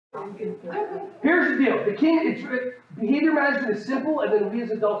Here's the deal. Behavior management is simple, and then we as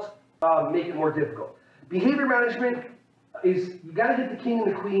adults make it more difficult. Behavior management is, you got to get the king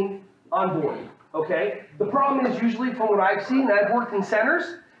and the queen on board, okay? The problem is usually, from what I've seen, I've worked in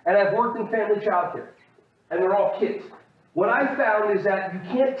centers, and I've worked in family childcare, and they're all kids. What I found is that you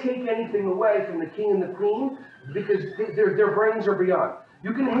can't take anything away from the king and the queen because their brains are beyond.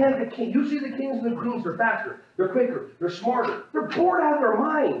 You can hand the king, usually the kings and the queens are faster, they're quicker, they're smarter, they're bored out of their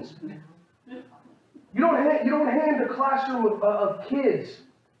minds. You don't hand a classroom of kids,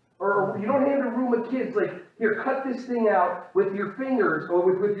 or you don't hand a room of kids like, here, cut this thing out with your fingers, or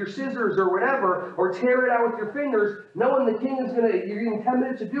with your scissors, or whatever, or tear it out with your fingers, knowing the king is gonna, you're getting 10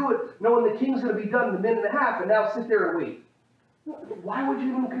 minutes to do it, knowing the king's gonna be done in a minute and a half, and now sit there and wait. Why would you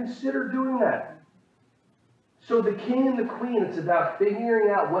even consider doing that? So the king and the queen, it's about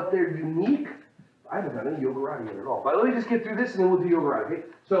figuring out what their unique, I haven't done any yoga ride yet at all, but let me just get through this and then we'll do yoga ride, okay?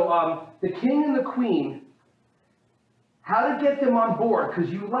 So the king and the queen, how to get them on board,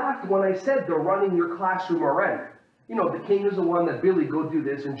 because you laughed when I said they're running your classroom already. You know, the king is the one that Billy, go do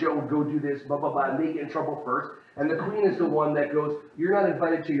this, and Joe would go do this, blah, blah, blah, and they get in trouble first. And the queen is the one that goes, you're not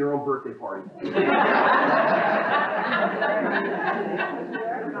invited to your own birthday party.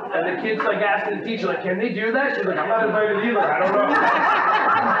 And the kid's like asking the teacher, like, can they do that? She's like, I'm not invited either, I don't know.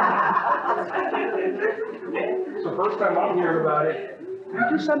 It's the first time I'm hearing about it. Did I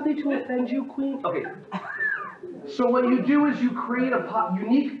do something to offend you, queen? Okay. So what you do is you create a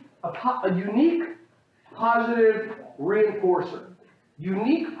unique positive reinforcer.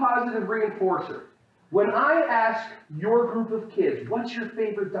 Unique positive reinforcer. When I ask your group of kids, what's your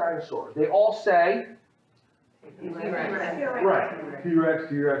favorite dinosaur? They all say, T-Rex. Right, T-Rex,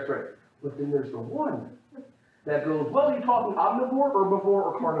 T-Rex, right. But then there's the one that goes, well, are you talking omnivore, herbivore,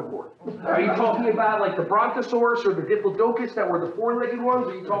 or carnivore? Are you talking about like the Brontosaurus or the Diplodocus that were the four-legged ones?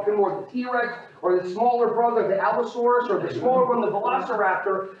 Are you talking more the T-Rex or the smaller brother, the Allosaurus, or the smaller one, the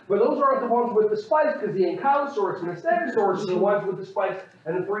Velociraptor? But those aren't the ones with the spikes, because the Ankylosaurus and the Stegosaurus are the ones with the spikes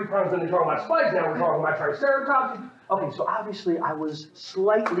and the 3 prongs. And they're talking about spikes. Now we're talking about Triceratops. Okay, so obviously I was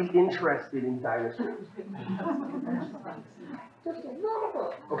slightly interested in dinosaurs. Just a little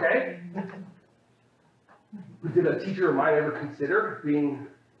bit. Okay? Did a teacher of mine ever consider being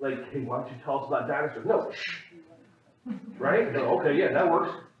like, hey, why don't you tell us about dinosaurs? No, shh. Right? No, okay, yeah, that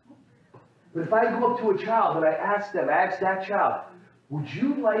works. But if I go up to a child and I ask that child, would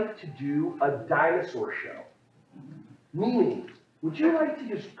you like to do a dinosaur show? Meaning, would you like to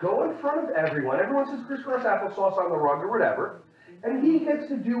just go in front of everyone says crisscross applesauce on the rug or whatever, and he gets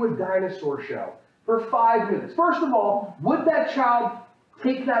to do a dinosaur show for 5 minutes. First of all, would that child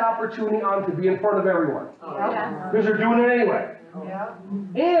take that opportunity on to be in front of everyone? Because they're doing it anyway.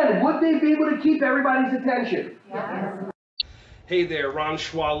 And would they be able to keep everybody's attention? Hey there, Ron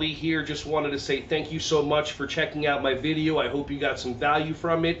Schwally here. Just wanted to say thank you so much for checking out my video. I hope you got some value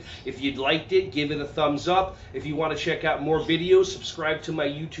from it. If you liked it, give it a thumbs up. If you want to check out more videos, subscribe to my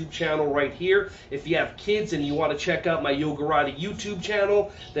YouTube channel right here. If you have kids and you want to check out my Yogarati YouTube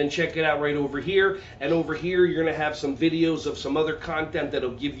channel, then check it out right over here. And over here, you're going to have some videos of some other content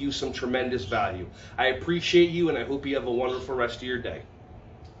that'll give you some tremendous value. I appreciate you, and I hope you have a wonderful rest of your day.